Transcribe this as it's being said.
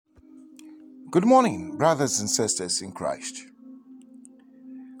Good morning, brothers and sisters in Christ.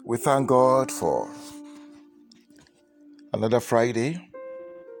 We thank God for another Friday,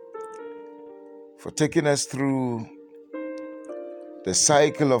 for taking us through the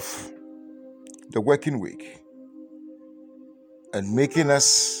cycle of the working week and making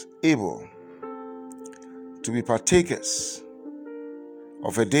us able to be partakers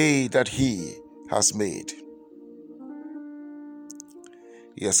of a day that He has made.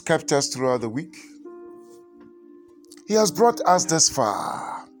 He has kept us throughout the week. He has brought us this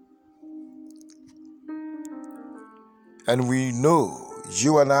far. And we know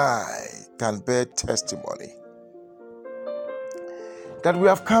you and I can bear testimony that we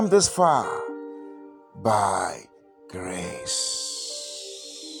have come this far by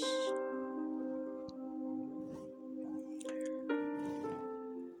grace.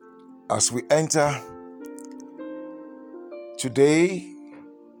 As we enter today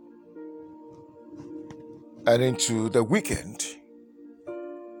and into the weekend,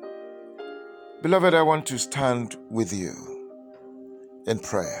 beloved, I want to stand with you in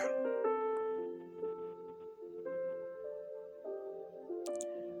prayer.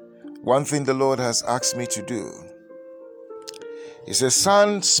 One thing the Lord has asked me to do, He says,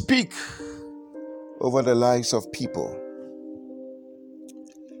 "Son, speak over the lives of people."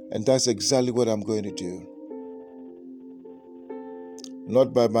 And that's exactly what I'm going to do.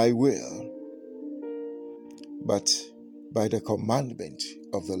 Not by my will, but by the commandment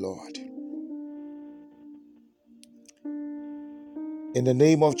of the Lord. In the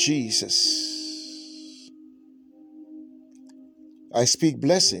name of Jesus, I speak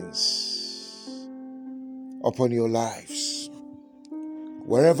blessings upon your lives.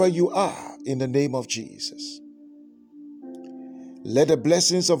 Wherever you are, in the name of Jesus, let the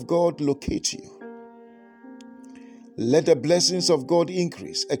blessings of God locate you. Let the blessings of God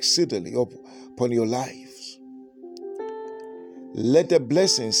increase exceedingly upon your lives. Let the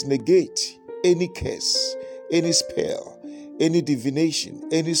blessings negate any curse, any spell, any divination,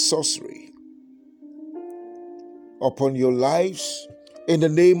 any sorcery upon your lives in the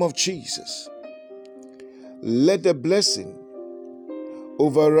name of Jesus. Let the blessing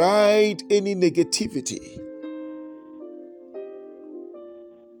override any negativity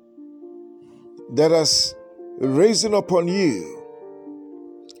that has risen upon you,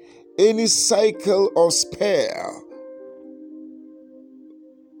 any cycle or spell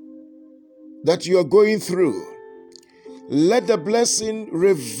that you are going through. Let the blessing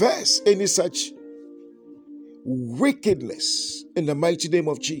reverse any such wickedness in the mighty name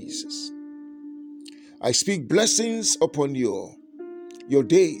of Jesus. I speak blessings upon your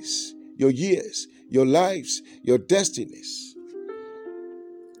days, your years, your lives, your destinies.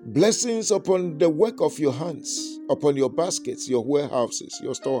 Blessings upon the work of your hands, upon your baskets, your warehouses,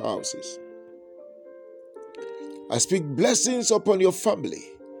 your storehouses. I speak blessings upon your family,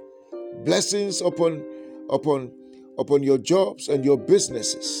 blessings upon your jobs and your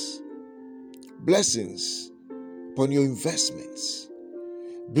businesses, blessings upon your investments,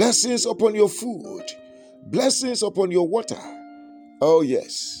 blessings upon your food, blessings upon your water. Oh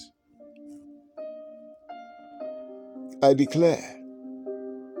yes, I declare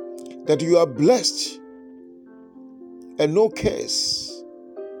that you are blessed and no curse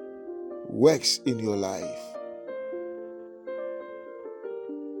works in your life.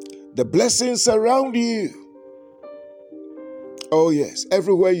 The blessings surround you. Oh yes,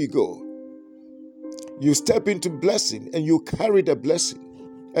 everywhere you go, you step into blessing and you carry the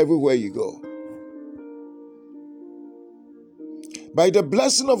blessing everywhere you go. By the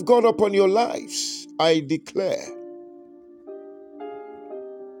blessing of God upon your lives, I declare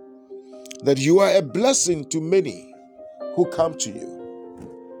that you are a blessing to many who come to you.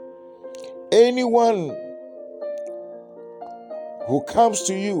 Anyone who comes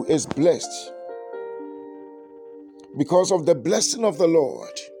to you is blessed because of the blessing of the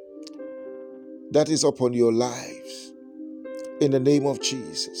Lord that is upon your lives. In the name of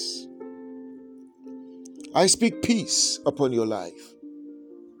Jesus, I speak peace upon your life.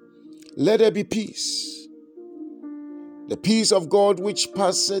 Let there be peace. The peace of God which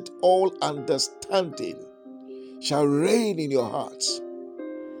passeth all understanding shall reign in your hearts.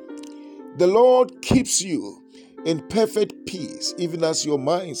 The Lord keeps you in perfect peace, even as your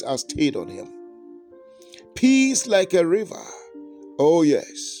minds are stayed on Him. Peace like a river. Oh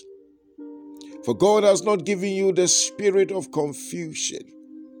yes. For God has not given you the spirit of confusion,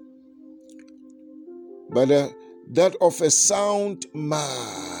 but that of a sound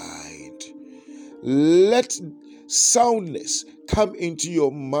mind. Let soundness come into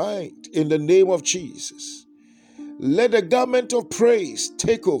your mind in the name of Jesus. Let the garment of praise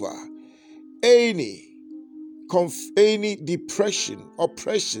take over any depression,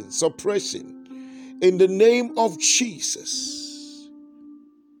 oppression, suppression, in the name of Jesus,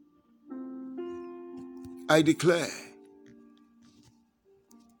 I declare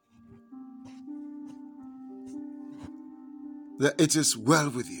that it is well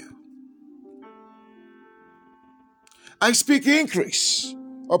with you. I speak increase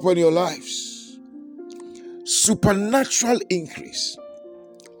upon your lives, supernatural increase,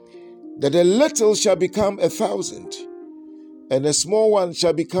 that a little shall become 1,000, and a small one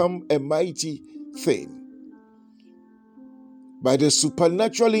shall become a mighty thing. By the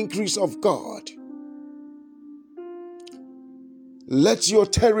supernatural increase of God, let your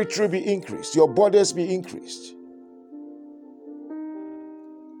territory be increased, your borders be increased.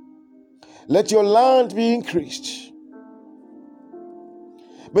 Let your land be increased.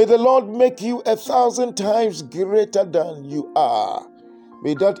 May the Lord make you 1,000 times greater than you are.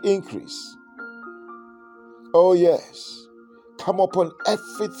 May that increase, oh yes, come upon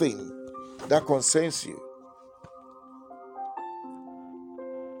everything that concerns you.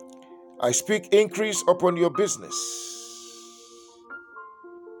 I speak increase upon your business.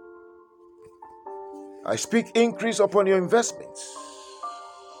 I speak increase upon your investments.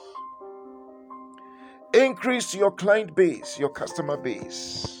 Increase your client base, your customer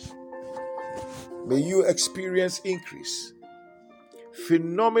base. May you experience increase,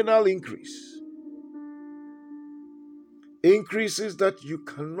 phenomenal increase. Increases that you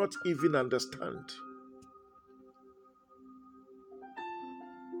cannot even understand.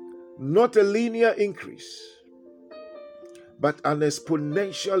 Not a linear increase, but an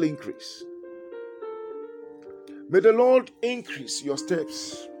exponential increase. May the Lord increase your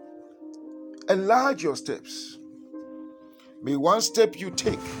steps, enlarge your steps. May one step you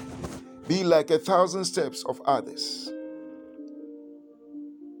take be like 1,000 steps of others.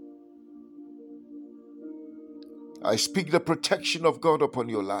 I speak the protection of God upon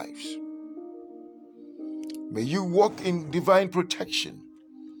your lives. May you walk in divine protection.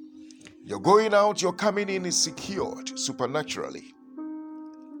 Your going out, your coming in is secured supernaturally.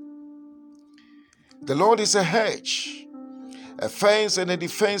 The Lord is a hedge, a fence and a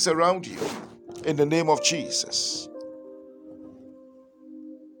defense around you in the name of Jesus.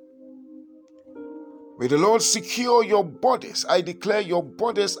 May the Lord secure your bodies. I declare your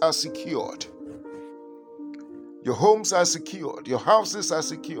bodies are secured. Your homes are secured. Your houses are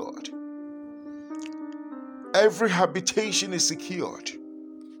secured. Every habitation is secured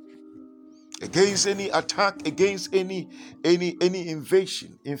against any attack, against any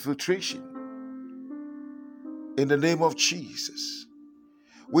invasion, infiltration. In the name of Jesus,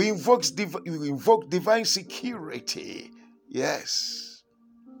 we invoke divine security. Yes,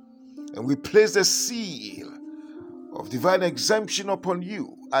 and we place the seal of divine exemption upon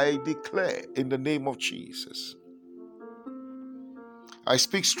you. I declare in the name of Jesus. I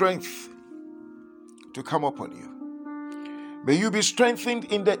speak strength to come upon you. May you be strengthened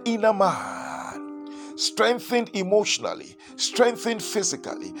in the inner man, strengthened emotionally, strengthened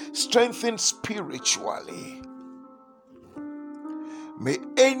physically, strengthened spiritually. May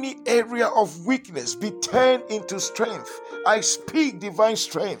any area of weakness be turned into strength. I speak divine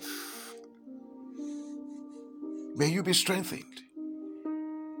strength. May you be strengthened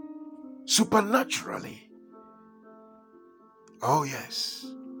supernaturally. Oh yes.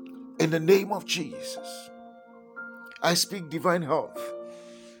 In the name of Jesus, I speak divine health,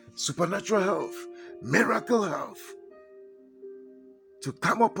 supernatural health, miracle health to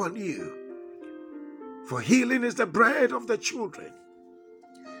come upon you. For healing is the bread of the children.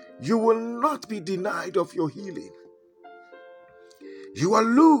 You will not be denied of your healing. You are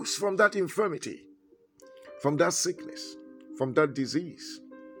loose from that infirmity, from that sickness, from that disease,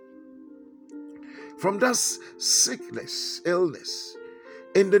 from that sickness, illness.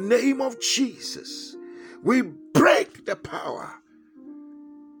 In the name of Jesus, we break the power,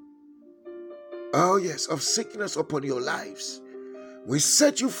 oh yes, of sickness upon your lives. We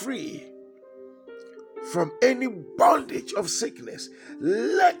set you free from any bondage of sickness.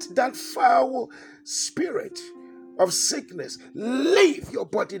 Let that foul spirit of sickness leave your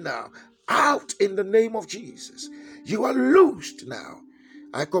body now. Out in the name of Jesus. You are loosed now.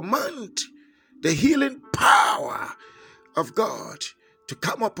 I command the healing power of God to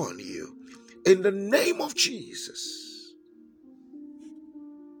come upon you. In the name of Jesus,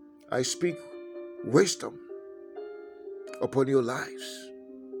 I speak wisdom upon your lives.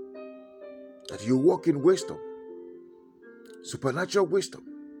 That you walk in wisdom, supernatural wisdom.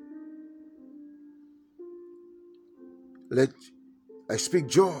 I speak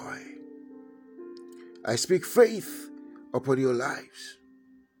joy. I speak faith upon your lives.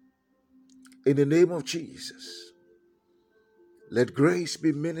 In the name of Jesus, let grace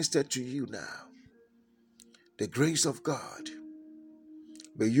be ministered to you now. The grace of God.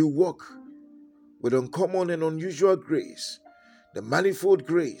 May you walk with uncommon and unusual grace, the manifold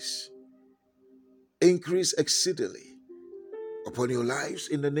grace, increase exceedingly upon your lives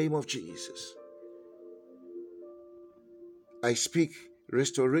in the name of Jesus. I speak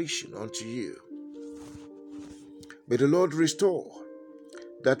restoration unto you. May the Lord restore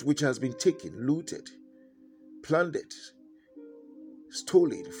that which has been taken, looted, plundered,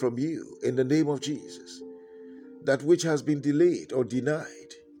 stolen from you in the name of Jesus. That which has been delayed or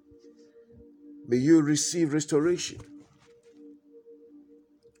denied, may you receive restoration.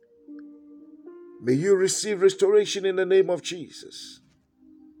 May you receive restoration in the name of Jesus.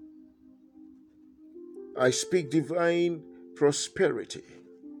 I speak divine prosperity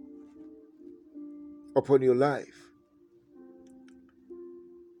upon your life.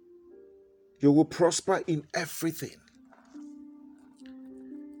 You will prosper in everything.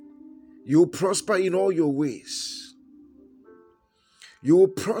 You will prosper in all your ways. You will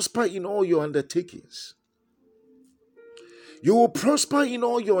prosper in all your undertakings. You will prosper in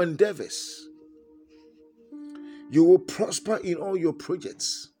all your endeavors. You will prosper in all your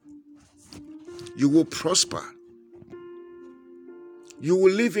projects. You will prosper. You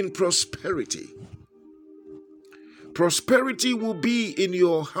will live in prosperity. Prosperity will be in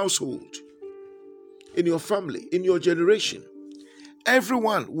your household, in your family, in your generation.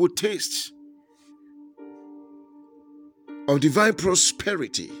 Everyone will taste of divine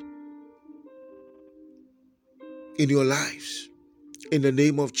prosperity in your lives. In the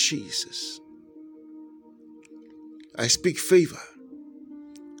name of Jesus, I speak favor,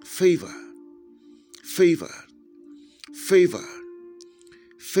 favor, favor, favor,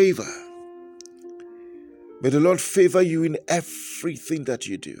 favor. May the Lord favor you in everything that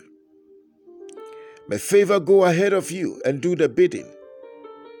you do. May favor go ahead of you and do the bidding.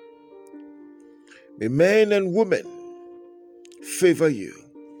 May men and women favor you.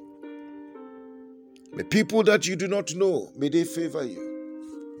 May people that you do not know, may they favor you.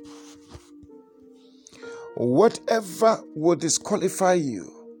 Whatever will disqualify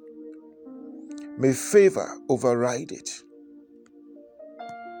you, may favor override it.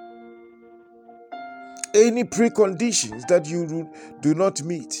 Any preconditions that you do not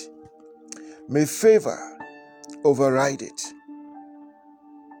meet, may favor override it.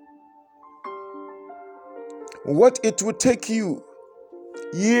 What it will take you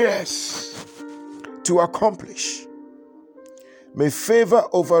years to accomplish, may favor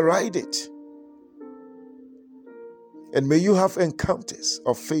override it. And may you have encounters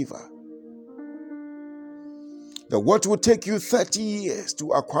of favor. That what will take you 30 years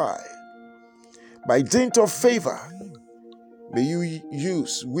to acquire, by dint of favor, may you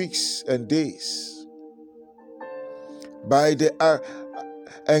use weeks and days. By the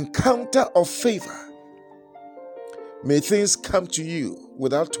encounter of favor, may things come to you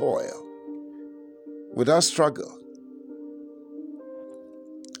without toil, without struggle.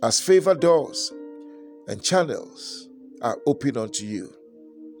 As favor doors and channels are open unto you.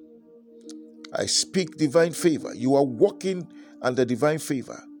 I speak divine favor. You are walking under divine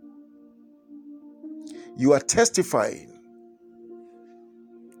favor. You are testifying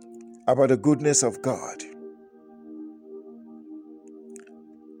about the goodness of God.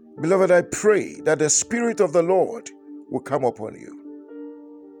 Beloved, I pray that the Spirit of the Lord will come upon you.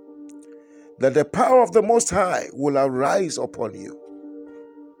 That the power of the Most High will arise upon you.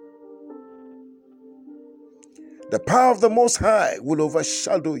 The power of the Most High will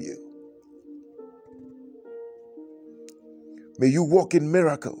overshadow you. May you walk in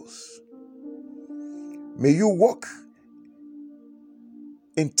miracles. May you walk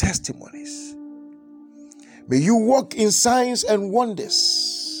in testimonies. May you walk in signs and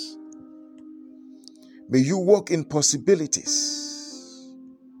wonders. May you walk in possibilities.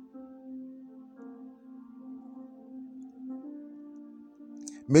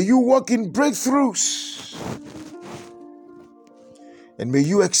 May you walk in breakthroughs. And may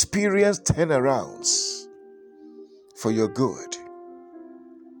you experience turnarounds for your good.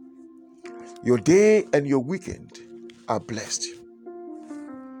 Your day and your weekend are blessed.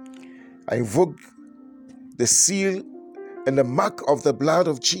 I invoke the seal and the mark of the blood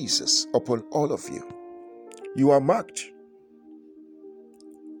of Jesus upon all of you. You are marked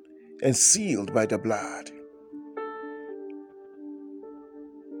and sealed by the blood.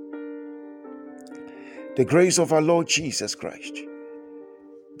 The grace of our Lord Jesus Christ,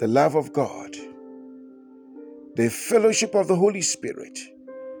 the love of God, the fellowship of the Holy Spirit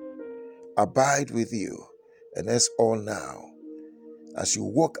abide with you and us all now as you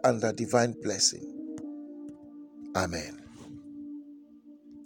walk under divine blessing. Amen.